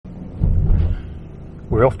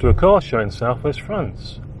We're off to a car show in southwest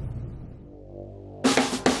France.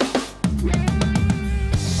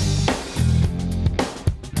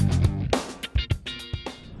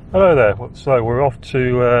 Hello there, so we're off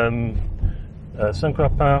to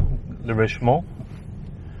Saint-Crapin-le-Richemont,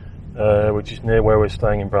 which is near where we're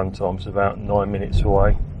staying in Brantôme. It's about 9 minutes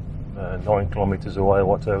away, 9 kilometres away,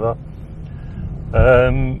 whatever.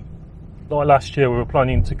 Like last year, we were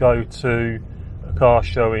planning to go to a car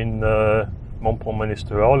show in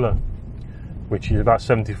Minstrel, which is about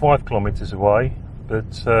 75 kilometres away,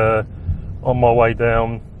 but on my way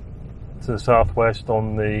down to the southwest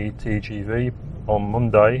on the TGV on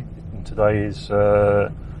Monday, and today is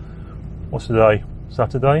what's the day?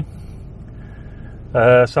 Saturday.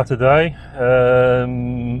 Saturday.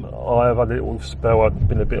 I've had a little spell. I've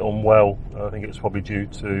been a bit unwell. I think it's probably due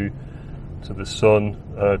to the sun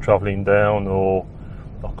travelling down, or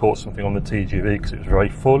I caught something on the TGV because it was very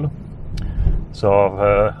full. So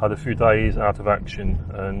I've had a few days out of action,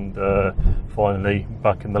 and finally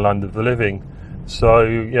back in the land of the living. So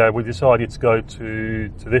yeah, we decided to go to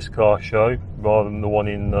this car show rather than the one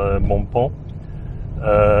in Montpont,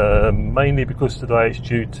 mainly because today it's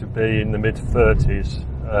due to be in the mid-30s,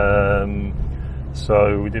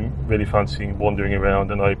 so we didn't really fancy wandering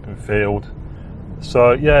around an open field.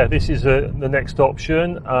 So yeah, this is the next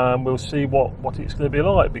option, and we'll see what it's going to be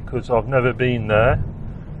like, because I've never been there,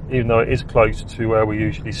 even though it is close to where we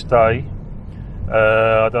usually stay.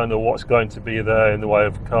 I don't know what's going to be there in the way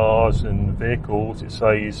of cars and vehicles. It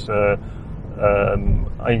says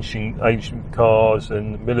ancient cars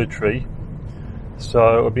and military,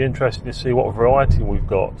 so it'll be interesting to see what variety we've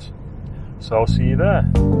got. So I'll see you there.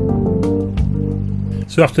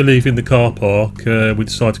 So after leaving the car park, we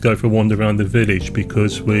decided to go for a wander around the village,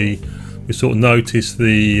 because we sort of noticed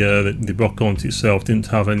the Brocante itself didn't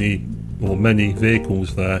have any or many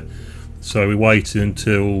vehicles there. So we waited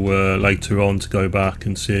until later on to go back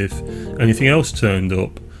and see if anything else turned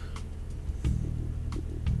up.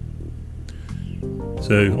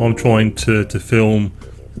 So I'm trying to film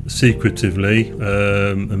secretively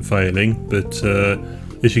and failing, but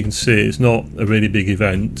as you can see, it's not a really big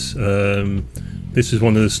event. This is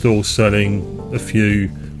one of the stalls selling a few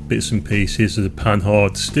bits and pieces of the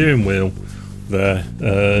Panhard steering wheel there,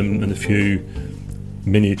 and a few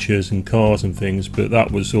miniatures and cars and things, but that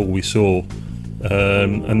was all we saw.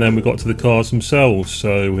 And then we got to the cars themselves.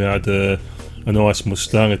 So we had a nice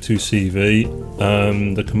Mustang, a 2CV,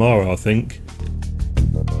 and a Camaro, I think.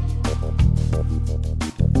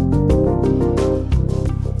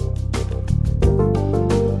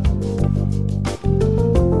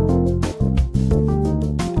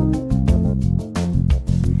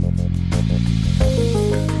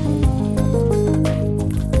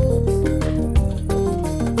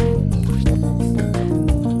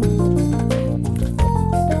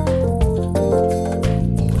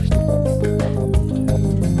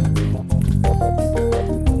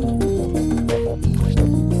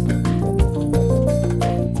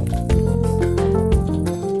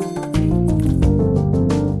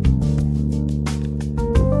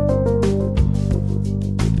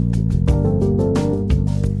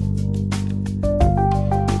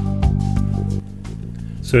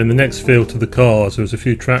 So in the next field to the cars, there was a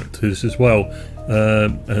few tractors as well,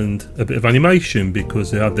 and a bit of animation because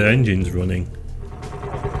they had their engines running.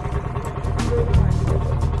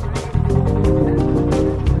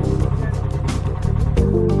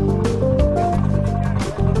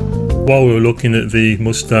 While we were looking at the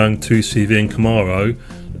Mustang, 2CV and Camaro,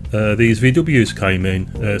 these VWs came in.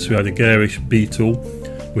 So we had a garish Beetle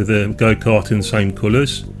with a go-kart in the same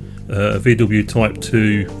colours, a VW Type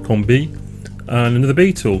 2 Combi, and another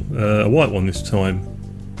Beetle, a white one this time.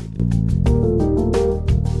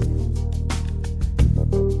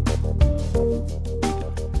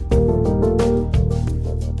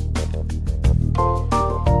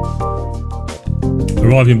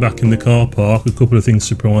 Arriving back in the car park, a couple of things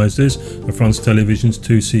surprised us: a France Television's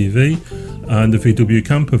 2CV and a VW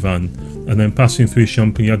camper van. And then passing through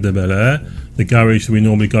Champagnat-de-Bel-Air, the garage that we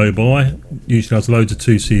normally go by usually has loads of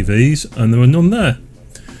 2CVs, and there were none there.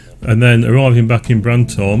 And then arriving back in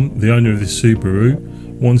Brantôme, the owner of this Subaru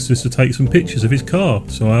wants us to take some pictures of his car,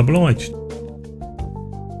 so I obliged.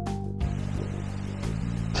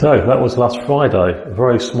 So that was last Friday, a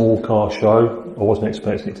very small car show. I wasn't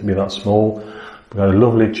expecting it to be that small. We had a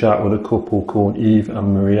lovely chat with a couple called Yves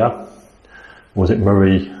and Maria. Was it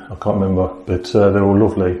Marie? I can't remember, but they're all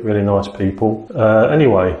lovely, really nice people.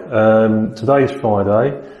 Anyway, today's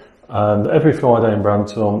Friday, and every Friday in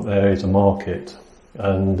Brantôme there is a market,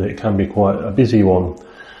 and it can be quite a busy one.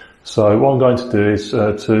 So what I'm going to do is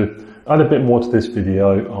to add a bit more to this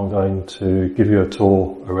video, I'm going to give you a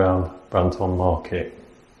tour around Brantôme Market.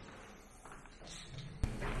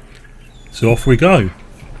 So off we go.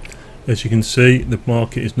 As you can see, the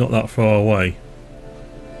market is not that far away.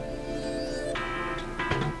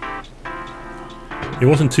 It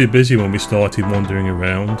wasn't too busy when we started wandering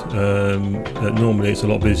around. Normally it's a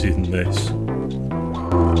lot busier than this.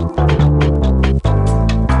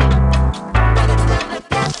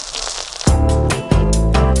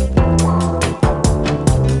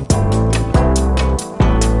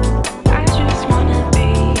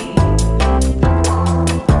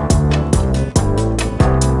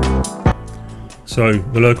 So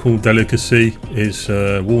the local delicacy is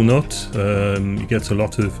walnut. You get a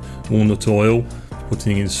lot of walnut oil,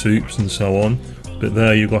 putting in soups and so on. But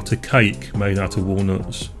there you've got a cake made out of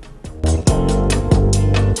walnuts.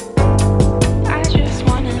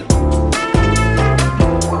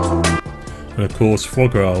 And of course foie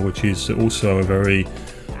gras, which is also a very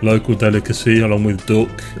local delicacy, along with duck,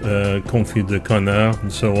 confit de canard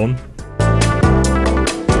and so on.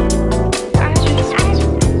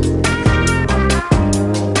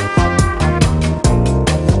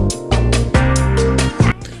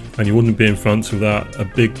 And you wouldn't be in France without a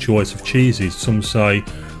big choice of cheeses. Some say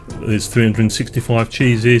there's 365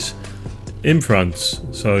 cheeses in France,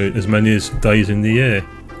 so as many as days in the year.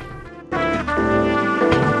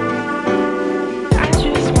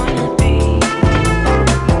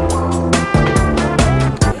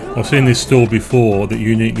 I've seen this store before that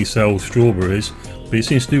uniquely sells strawberries, but it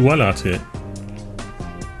seems to do well at it.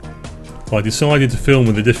 I decided to film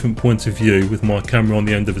with a different point of view with my camera on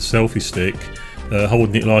the end of a selfie stick,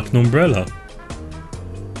 holding it like an umbrella.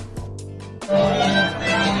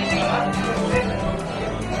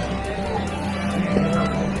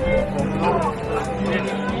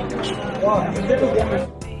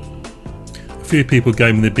 A few people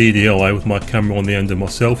gave me the beady eye with my camera on the end of my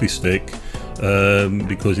selfie stick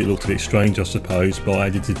because it looked a bit strange, I suppose, but I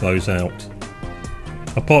edited those out.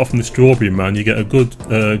 Apart from the strawberry man, you get a good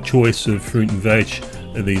choice of fruit and veg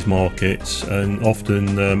at these markets, and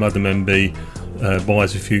often Madame MB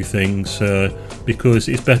buys a few things because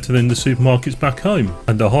it's better than the supermarkets back home.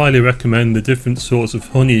 And I highly recommend the different sorts of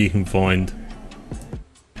honey you can find.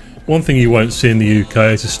 One thing you won't see in the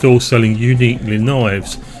UK is a store selling uniquely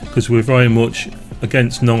knives, because we're very much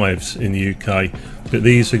against knives in the UK, but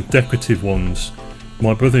these are decorative ones.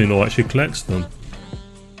 My brother-in-law actually collects them.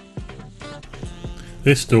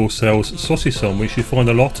 This store sells saucisson, which you find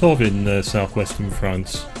a lot of in southwestern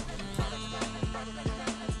France.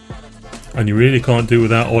 And you really can't do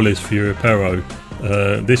without olives for your apéro.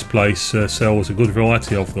 This place sells a good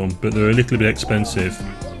variety of them, but they're a little bit expensive.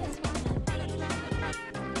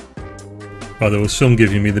 But there was some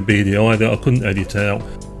giving me the beady eye that I couldn't edit out.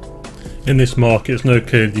 In this market there's no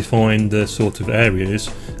clearly defined sort of areas,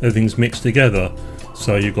 everything's mixed together.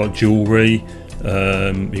 So you've got jewellery,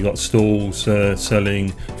 you've got stalls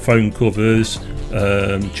selling phone covers,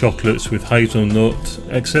 chocolates with hazelnut,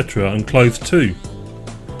 etc., and clothes too.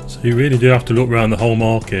 So you really do have to look around the whole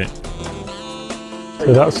market.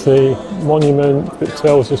 So that's the monument that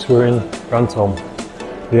tells us we're in Brantôme,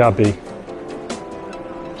 the Abbey,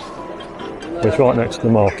 which is right next to the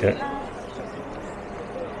market.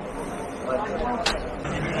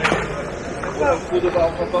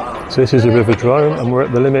 So this is a riverdrome and we're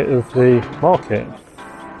at the limit of the market.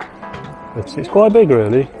 It's quite big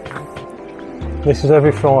really. This is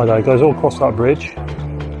every Friday, it goes all across that bridge.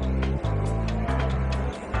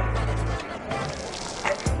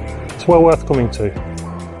 It's well worth coming to.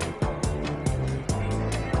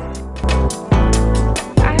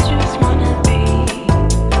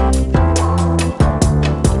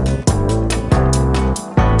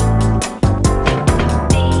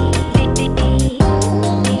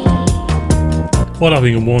 While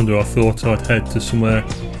having a wander, I thought I'd head to somewhere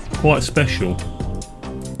quite special.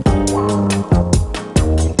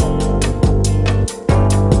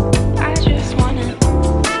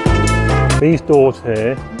 These doors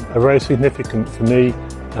here are very significant for me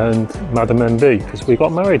and Madame MB, because we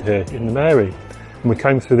got married here in the Mairie, and we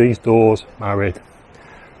came through these doors married,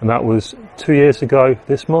 and that was 2 years ago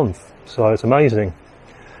this month, so it's amazing.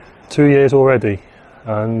 2 years already,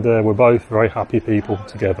 and we're both very happy people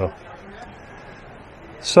together.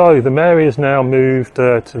 So the Mairie has now moved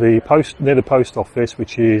to the near the post office,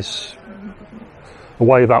 which is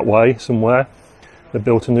away that way somewhere. They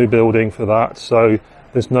built a new building for that, so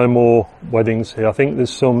there's no more weddings here. I think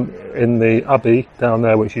there's some in the Abbey down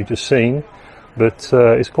there, which you've just seen, but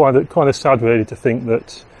it's kind of sad really to think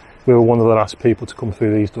that we were one of the last people to come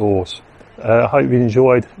through these doors. I hope you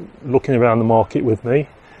enjoyed looking around the market with me,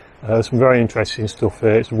 Some very interesting stuff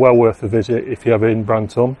here. It's well worth a visit if you're ever in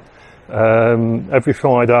Brantôme. Every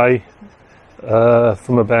Friday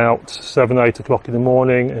from about 7-8 o'clock in the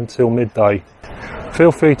morning until midday.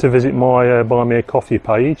 Feel free to visit my Buy Me a Coffee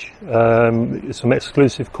page. There's some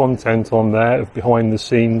exclusive content on there of behind the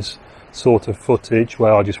scenes sort of footage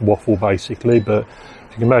where I just waffle basically, but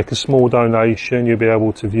if you can make a small donation you'll be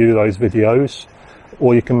able to view those videos,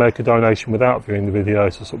 or you can make a donation without viewing the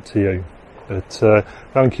videos. It's up to you. But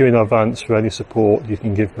thank you in advance for any support you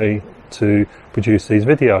can give me to produce these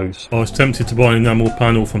videos. I was tempted to buy an enamel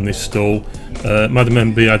panel from this stall.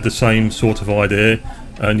 Madam MB had the same sort of idea,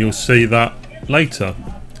 and you'll see that later.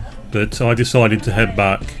 But I decided to head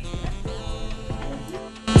back.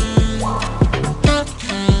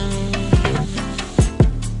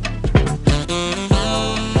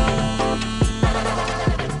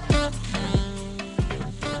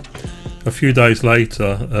 A few days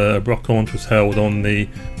later, a brocante was held on the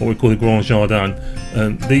what we call the Grand Jardin.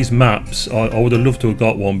 These maps, I would have loved to have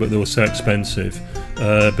got one, but they were so expensive.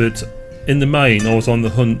 But in the main, I was on the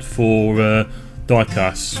hunt for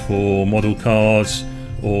diecasts for model cars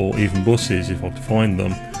or even buses if I could find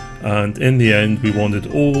them. And in the end, we wandered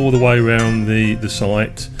all the way around the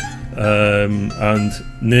site, and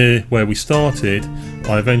near where we started,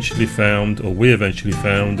 we eventually found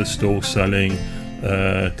a stall selling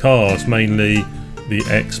cars, mainly the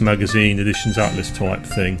X Magazine Editions Atlas type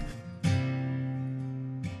thing.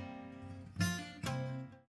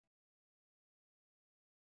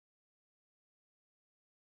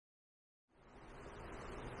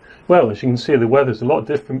 Well, as you can see, the weather's a lot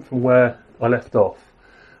different from where I left off.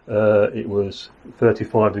 It was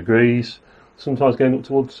 35 degrees, sometimes getting up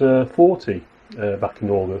towards 40 back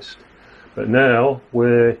in August. But now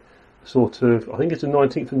we're sort of, I think it's the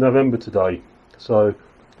 19th of November today. So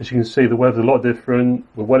as you can see, the weather's a lot different.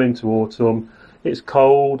 We're well into autumn. It's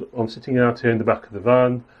cold. I'm sitting out here in the back of the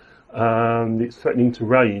van, and it's threatening to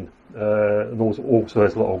rain, and also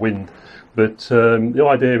there's a lot of wind. But the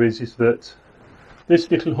idea is that this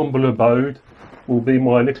little humble abode will be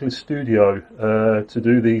my little studio to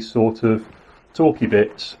do these sort of talky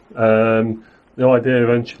bits. The idea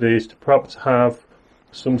eventually is to perhaps have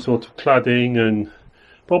some sort of cladding and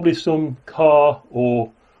probably some car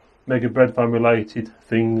or Mega Breadvan related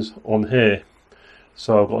things on here,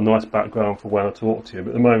 so I've got a nice background for when I talk to you, but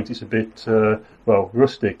at the moment it's a bit well,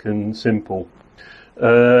 rustic and simple.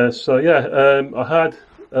 So yeah, I had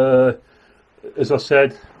as I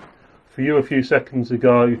said for you a few seconds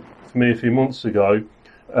ago, for me a few months ago,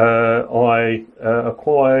 I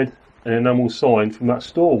acquired an enamel sign from that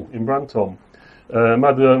stall in Brantôme.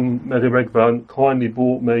 Madame Mega Breadvan kindly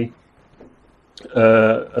bought me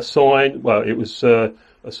a sign. Well, it was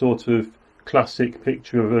a sort of classic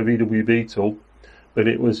picture of a VW Beetle, but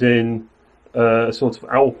it was in a sort of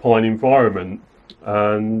alpine environment,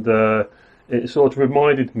 and it sort of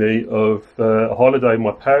reminded me of a holiday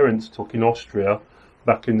my parents took in Austria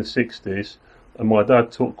back in the 60s, and my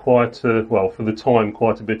dad took quite a, well, for the time,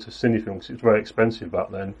 quite a bit of cine film because it was very expensive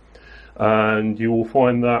back then, and you will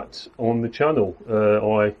find that on the channel.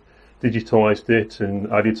 I digitised it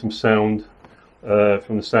and added some sound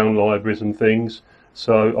from the sound libraries and things.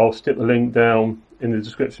 So I'll stick the link down in the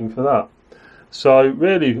description for that. So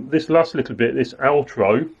really, this last little bit, this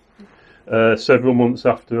outro, several months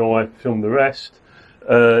after I filmed the rest,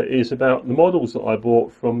 is about the models that I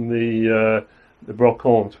bought from the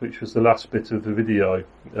brocante, which was the last bit of the video,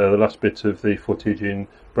 the last bit of the footage in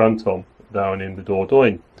Brantôme, down in the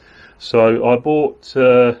Dordogne. So I bought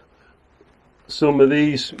some of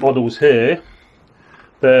these models here.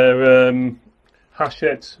 They're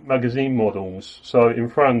Hachette magazine models. So in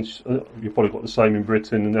France, you've probably got the same in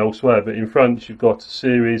Britain and elsewhere, but in France you've got a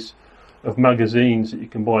series of magazines that you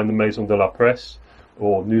can buy in the Maison de la Presse,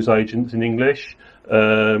 or newsagents in English,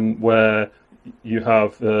 where you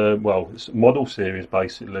have, well, it's a model series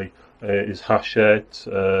basically. It's Hachette,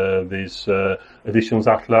 there's Editions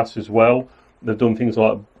Atlas as well. They've done things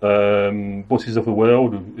like Buses of the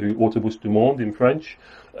World, Autobus du Monde in French,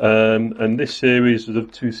 and this series is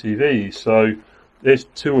of 2 CVs. So there's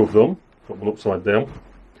 2 of them. Got one upside down.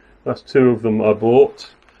 That's 2 of them I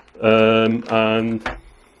bought, and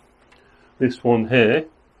this one here.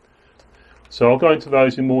 So I'll go into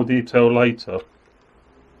those in more detail later.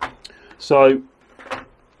 So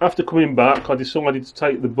after coming back, I decided to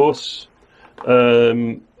take the bus,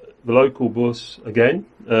 the local bus again,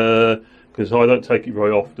 because I don't take it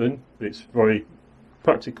very often. It's very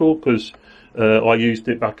practical because I used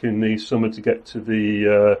it back in the summer to get to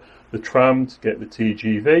the tram, to get the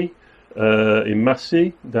TGV in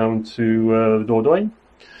Massy down to the Dordogne.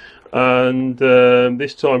 and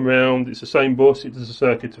this time round it's the same bus. It does a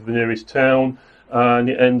circuit of the nearest town, and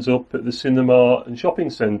it ends up at the cinema and shopping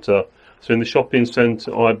centre. So in the shopping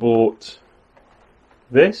centre I bought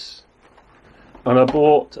this, and I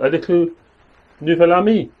bought a little Nouvel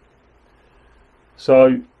Ami.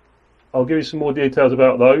 So I'll give you some more details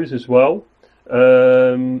about those as well,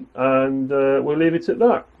 and we'll leave it at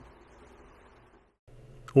that.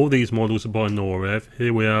 All these models are by Norev.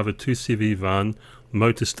 Here we have a 2CV van,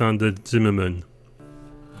 motor standard Zimmermann.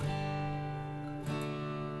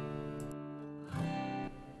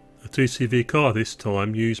 A 2CV car this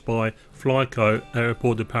time, used by Flyco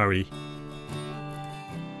Aéroport de Paris.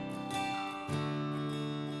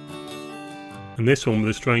 And this one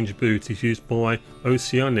with a strange boot is used by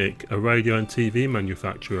Oceanic, a radio and TV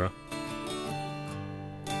manufacturer.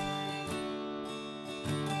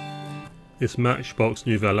 This Matchbox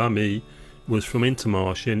Nouvel Ami was from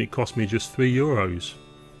Intermarché and it cost me just €3.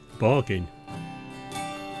 Bargain.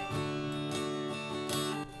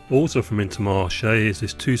 Also from Intermarché is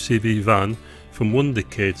this 2CV van from Wonder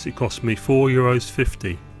Kids. It cost me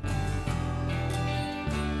 €4.50.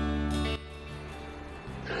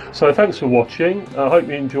 So thanks for watching. I hope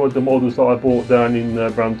you enjoyed the models that I bought down in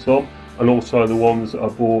Brantôme, and also the ones that I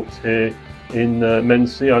bought here in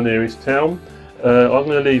Mency, our nearest town. I'm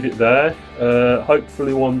going to leave it there.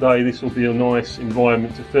 Hopefully one day this will be a nice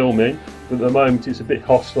environment to film in, but at the moment it's a bit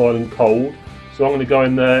hostile and cold, so I'm going to go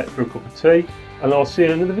in there for a cup of tea, and I'll see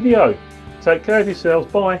you in another video. Take care of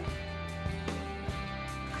yourselves, bye.